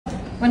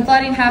When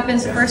flooding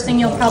happens, the first thing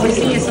you'll probably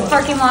see is the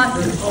parking lot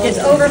gets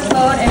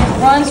overflowed and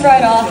it runs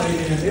right off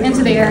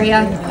into the area.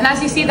 And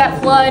as you see,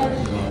 that flood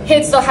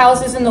hits the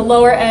houses in the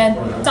lower end.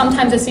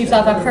 Sometimes it seeps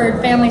up. I've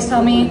heard families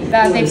tell me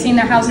that they've seen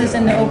their houses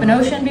in the open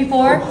ocean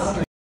before.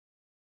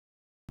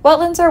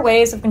 Wetlands are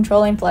ways of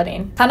controlling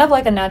flooding, kind of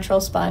like a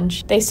natural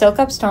sponge. They soak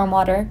up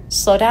stormwater,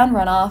 slow down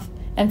runoff,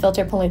 and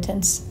filter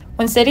pollutants.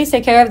 When cities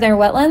take care of their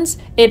wetlands,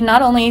 it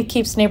not only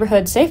keeps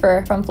neighborhoods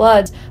safer from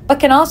floods, but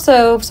can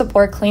also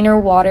support cleaner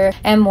water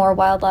and more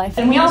wildlife.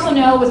 And we also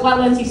know with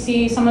wetlands, you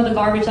see some of the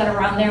garbage that are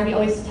around there. We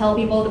always tell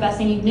people the best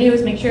thing you can do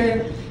is make sure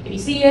if you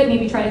see it,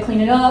 maybe try to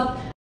clean it up.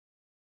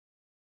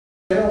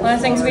 One of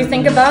the things we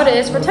think about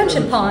is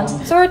retention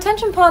ponds. So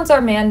retention ponds are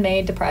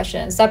man-made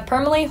depressions that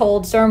permanently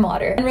hold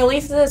stormwater and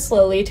releases it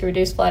slowly to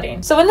reduce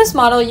flooding. So in this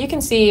model, you can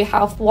see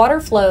how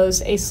water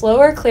flows a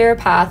slower, clearer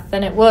path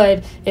than it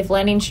would if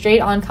landing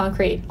straight on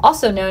concrete,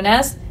 also known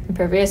as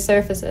impervious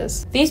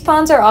surfaces. These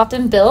ponds are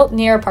often built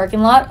near a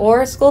parking lot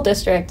or a school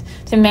district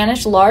to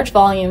manage large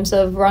volumes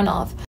of runoff.